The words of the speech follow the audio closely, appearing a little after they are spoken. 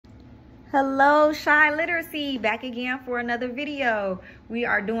Hello, Shine Literacy, back again for another video. We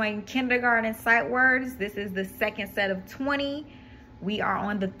are doing kindergarten sight words. This is the second set of 20. We are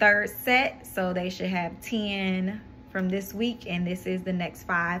on the third set, so they should have 10 from this week, and this is the next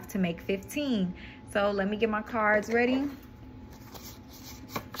 5 to make 15. So let me get my cards ready.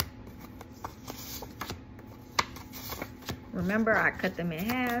 Remember, I cut them in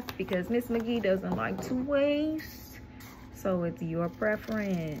half because Miss McGee doesn't like to waste, so it's your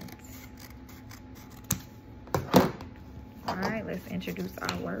preference. All right, let's introduce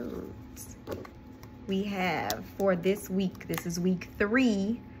our words. We have, for this week, this is week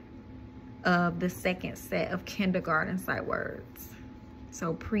 3 of the second set of kindergarten sight words.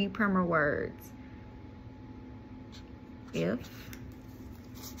 So pre-primer words. If,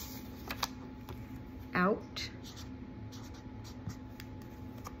 out,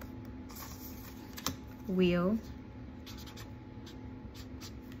 will,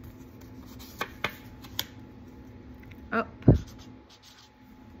 up,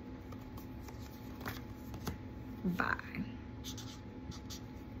 by.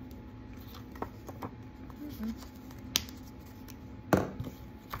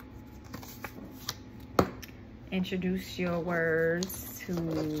 Introduce your words to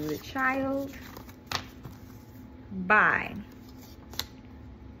the child. By,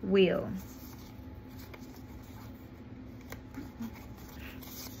 will,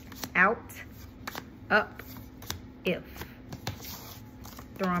 out, up, if.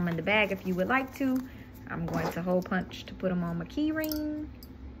 Throw them in the bag if you would like to. I'm going to hole punch to put them on my key ring.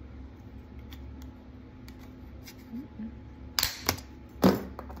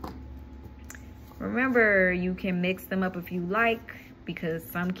 Remember, you can mix them up if you like, because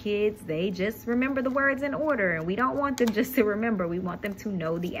some kids, they just remember the words in order, and we don't want them just to remember. We want them to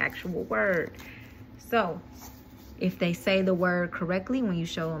know the actual word. So if they say the word correctly when you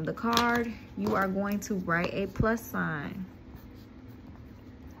show them the card, you are going to write a plus sign.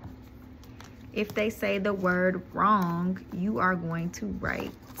 If they say the word wrong, you are going to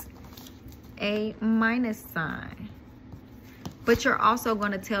write a minus sign. But you're also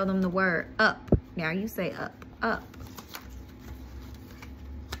going to tell them the word up. Now you say up, up.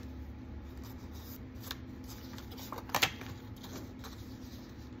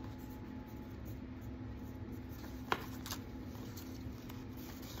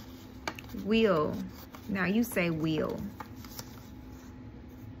 Will. Now you say will.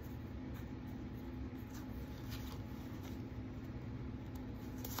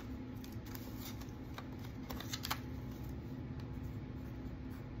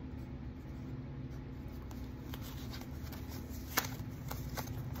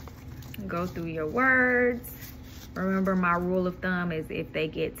 Go through your words. Remember, my rule of thumb is if they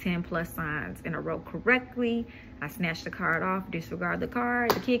get 10 plus signs in a row correctly, I snatch the card off, disregard the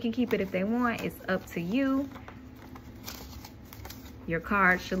card. The kid can keep it if they want. It's up to you. Your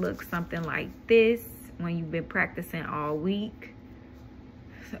card should look something like this when you've been practicing all week.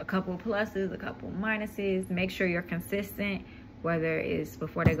 A couple pluses, a couple minuses. Make sure you're consistent, whether it's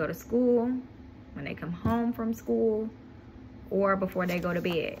before they go to school, when they come home from school, or before they go to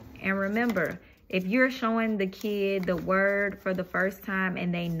bed. And remember, if you're showing the kid the word for the first time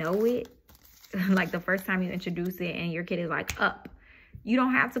and they know it, like the first time you introduce it and your kid is like up, you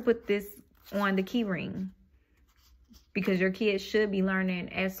don't have to put this on the key ring, because your kids should be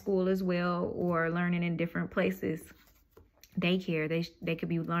learning at school as well, or learning in different places. Daycare, they could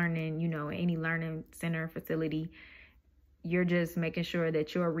be learning, you know, any learning center facility. You're just making sure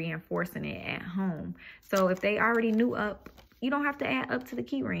that you're reinforcing it at home. So if they already knew up, you don't have to add up to the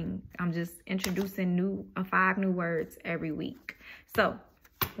key ring. I'm just introducing 5 new words every week. So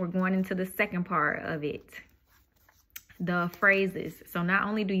we're going into the second part of it, the phrases. So not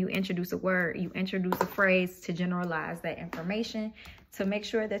only do you introduce a word, you introduce a phrase to generalize that information, to make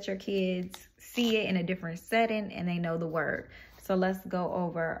sure that your kids see it in a different setting and they know the word. So let's go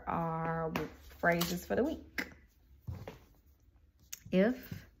over our phrases for the week.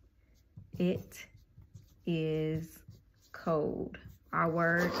 If it is cold. Our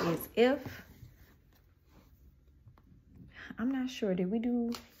word is if. I'm not sure. Did we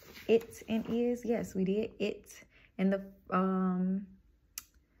do it and is? Yes, we did it in the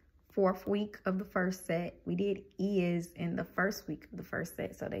 4th week of the first set. We did is in the 1st week of the first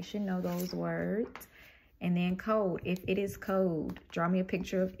set. So they should know those words. And then cold. If it is cold, draw me a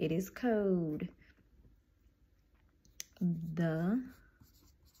picture of it is cold. The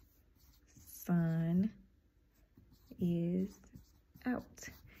sun is out.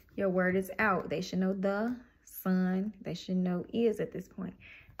 Your word is out. They should know the sun. They should know is at this point.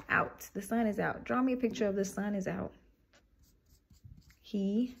 Out. The sun is out. Draw me a picture of the sun is out.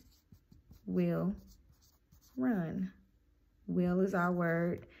 He will run. Will is our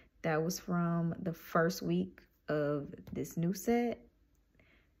word. That was from the first week of this new set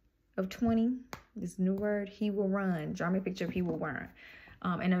of 20. This new word, he will run. Draw me a picture of he will run.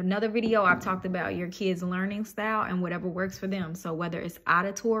 In another video, I've talked about your kids' learning style and whatever works for them. So whether it's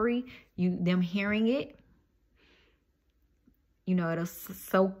auditory, them hearing it, you know, it'll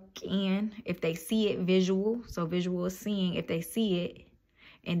soak in. If they see it, visual. So visual is seeing if they see it.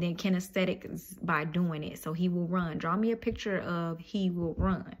 And then kinesthetic is by doing it. So he will run. Draw me a picture of he will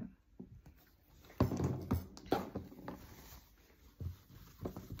run.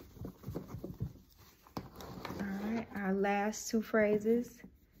 All right, our last two phrases.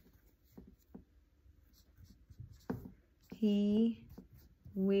 He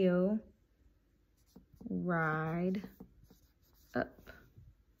will ride up.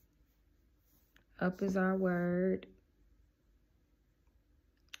 Up is our word.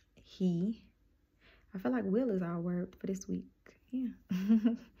 I feel like will is our word for this week. Yeah.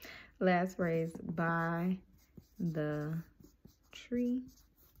 Last phrase, by the tree.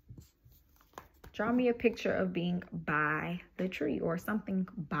 Draw me a picture of being by the tree or something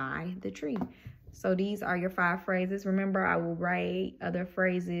by the tree. So these are your 5 phrases. Remember, I will write other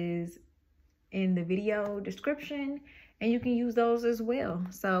phrases in the video description, and you can use those as well.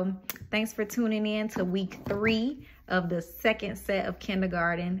 So thanks for tuning in to week 3 of the second set of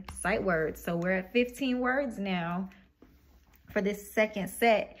kindergarten sight words. So we're at 15 words now for this second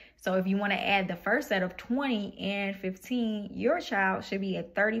set. So if you want to add the first set of 20 and 15, your child should be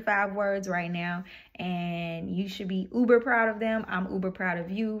at 35 words right now, and you should be uber proud of them. I'm uber proud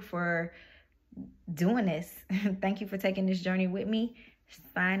of you for doing this. Thank you for taking this journey with me.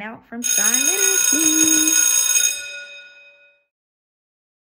 Sign out from Shine Literacy.